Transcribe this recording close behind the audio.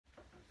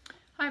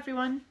Hi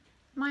everyone,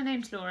 my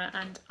name's Laura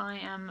and I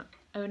am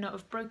owner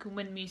of Broken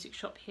Wind Music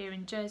Shop here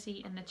in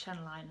Jersey and the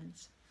Channel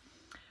Islands.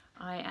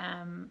 I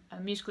am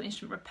a musical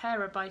instrument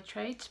repairer by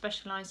trade,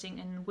 specialising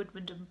in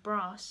woodwind and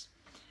brass.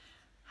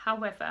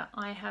 However,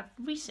 I have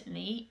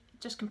recently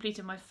just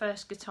completed my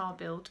first guitar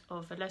build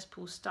of a Les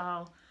Paul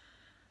style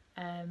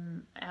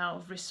out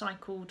of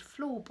recycled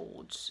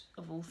floorboards,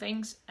 of all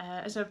things,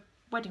 as a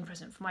wedding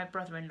present for my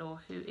brother-in-law,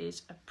 who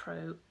is a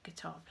pro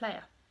guitar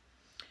player.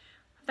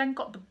 I've then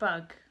got the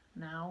bug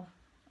now.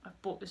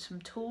 I've bought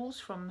some tools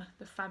from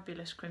the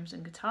fabulous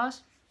Crimson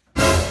Guitars,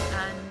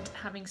 and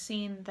having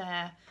seen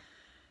their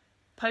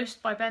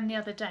post by Ben the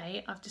other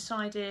day, I've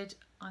decided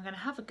I'm going to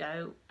have a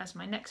go as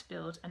my next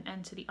build and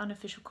enter the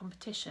unofficial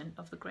competition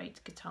of the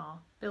Great Guitar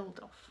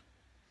Build-Off.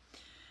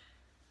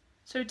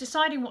 So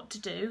deciding what to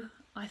do,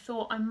 I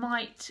thought I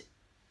might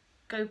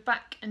go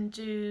back and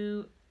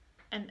do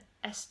an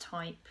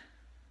S-type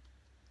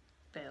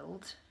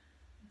build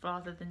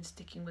rather than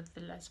sticking with the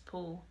Les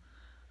Paul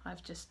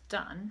I've just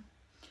done,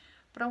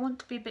 but I want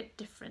to be a bit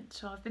different,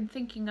 so I've been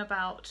thinking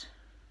about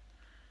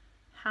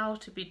how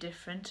to be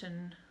different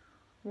and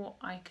what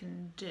I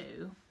can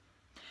do.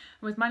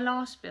 With my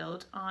last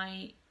build,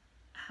 I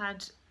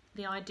had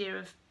the idea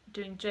of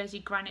doing Jersey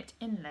granite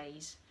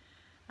inlays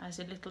as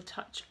a little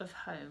touch of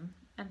home,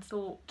 and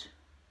thought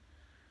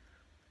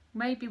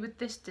maybe with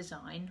this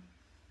design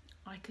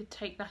I could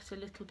take that a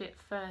little bit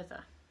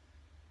further.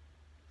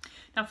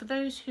 Now, for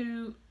those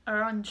who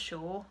are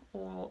unsure,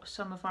 or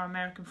some of our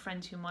American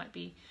friends who might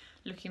be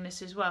looking at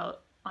this as well,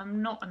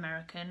 I'm not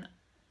American,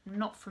 I'm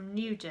not from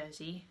New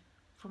Jersey,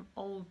 from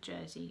Old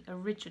Jersey,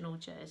 original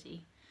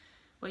Jersey,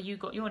 where you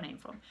got your name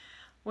from.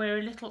 We're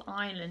a little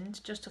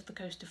island just off the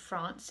coast of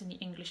France in the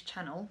English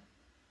Channel,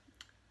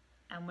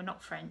 and we're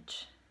not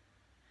French,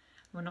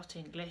 we're not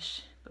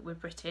English, but we're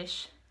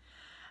British,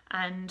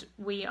 and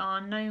we are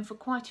known for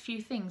quite a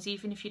few things,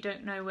 even if you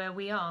don't know where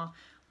we are.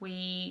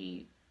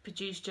 We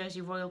produce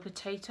Jersey Royal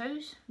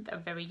potatoes that are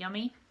very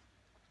yummy.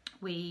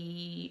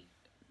 We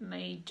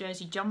made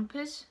Jersey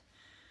jumpers,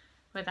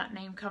 where that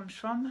name comes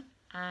from,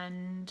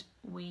 and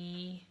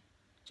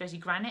Jersey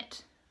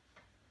granite,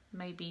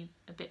 maybe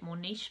a bit more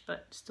niche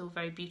but still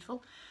very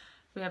beautiful.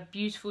 We have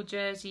beautiful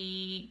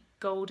Jersey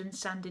golden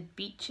sanded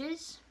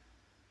beaches.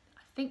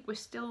 I think we're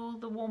still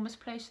the warmest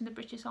place in the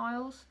British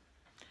Isles,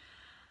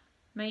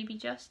 maybe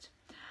just.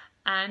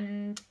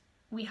 And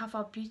we have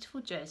our beautiful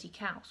Jersey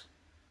cows.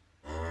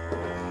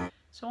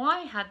 So I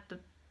had the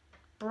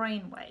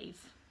brainwave,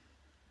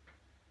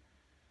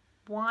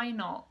 why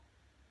not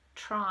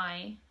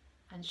try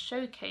and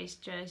showcase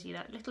Jersey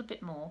that little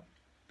bit more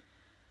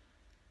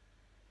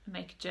and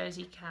make a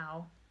Jersey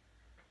cow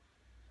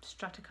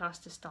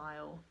Stratocaster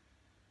style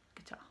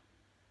guitar.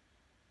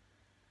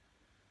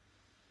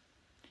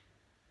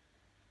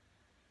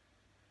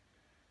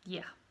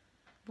 Yeah,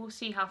 we'll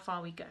see how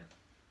far we go,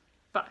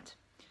 but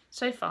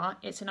so far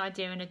it's an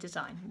idea and a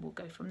design. We'll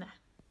go from there.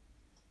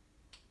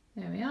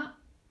 There we are.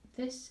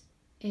 This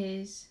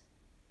is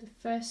the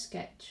first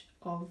sketch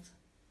of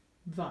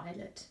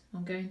Violet,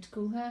 I'm going to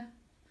call her.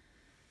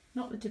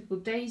 Not the typical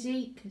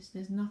Daisy, because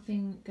there's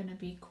nothing going to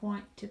be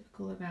quite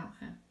typical about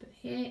her. But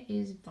here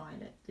is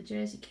Violet, the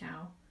Jersey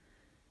cow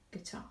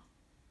guitar.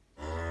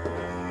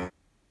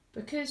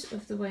 Because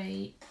of the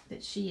way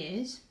that she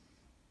is,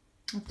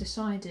 I've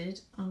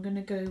decided I'm going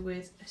to go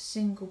with a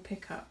single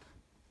pickup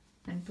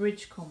and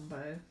bridge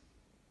combo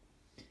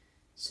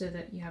so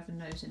that you have a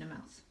nose and a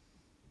mouth.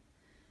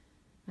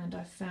 And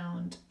I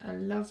found a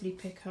lovely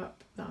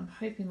pickup that I'm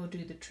hoping will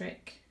do the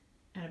trick,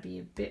 and it'll be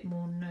a bit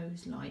more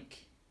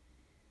nose-like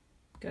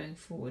going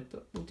forward,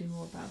 but we'll do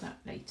more about that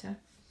later.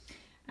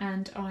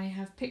 And I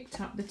have picked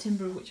up the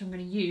timber which I'm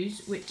going to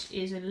use, which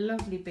is a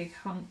lovely big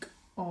hunk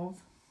of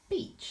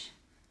beech.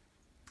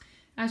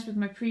 As with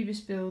my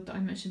previous build that I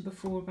mentioned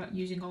before about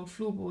using old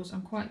floorboards,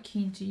 I'm quite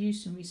keen to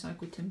use some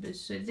recycled timbers.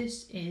 So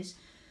this is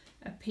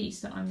a piece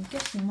that I'm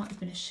guessing might have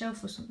been a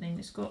shelf or something.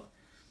 It's got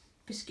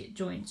biscuit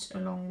joints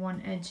along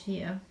one edge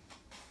here,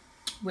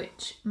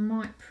 which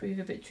might prove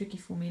a bit tricky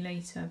for me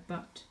later,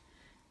 but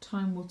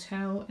time will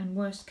tell, and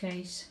worst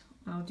case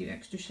I'll do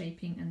extra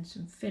shaping and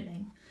some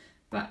filling.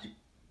 But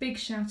big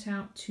shout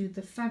out to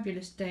the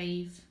fabulous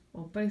Dave,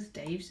 or both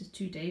Daves, there's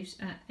two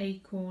Daves, at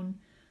Acorn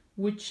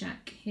Wood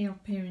Shack here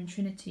up here in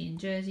Trinity in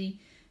Jersey,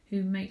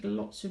 who make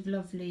lots of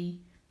lovely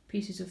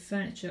pieces of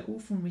furniture, all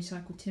from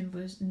recycled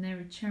timbers, and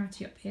they're a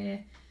charity up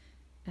here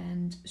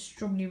and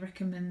strongly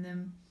recommend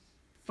them.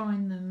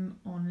 Find them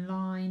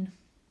online.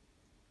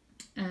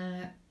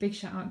 Big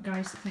shout out,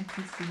 guys, thank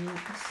you for your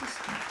assistance.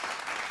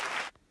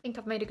 I think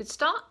I've made a good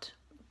start.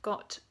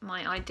 Got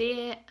my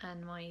idea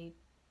and my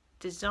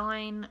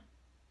design,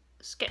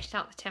 sketched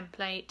out the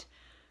template,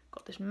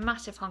 got this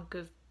massive hunk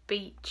of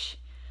beech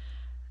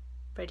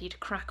ready to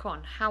crack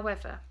on.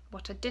 However,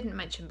 what I didn't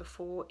mention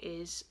before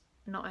is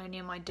not only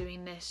am I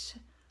doing this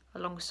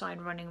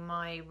alongside running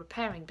my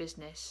repairing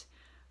business,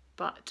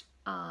 but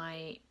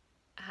I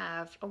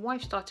have a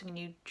wife starting a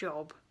new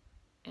job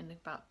in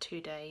about 2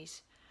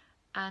 days,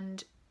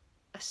 and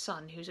a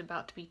son who's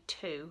about to be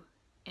 2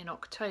 in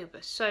October.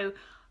 So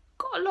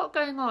got a lot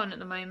going on at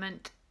the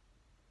moment,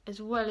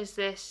 as well as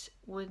this,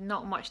 with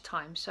not much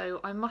time. So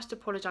I must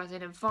apologise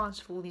in advance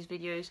for all these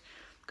videos,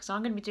 because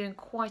I'm going to be doing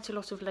quite a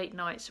lot of late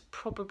nights,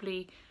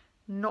 probably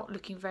not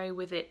looking very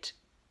with it,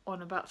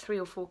 on about 3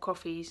 or 4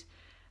 coffees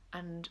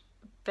and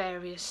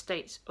various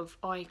states of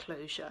eye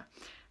closure.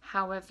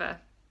 However,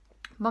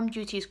 mum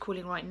duty is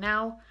calling right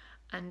now,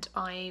 and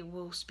I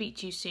will speak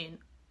to you soon.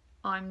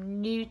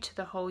 I'm new to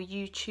the whole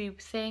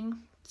YouTube thing,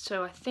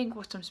 so I think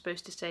what I'm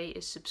supposed to say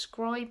is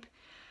subscribe,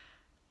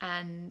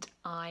 and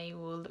I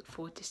will look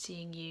forward to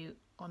seeing you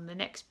on the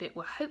next bit,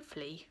 where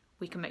hopefully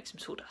we can make some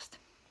sawdust.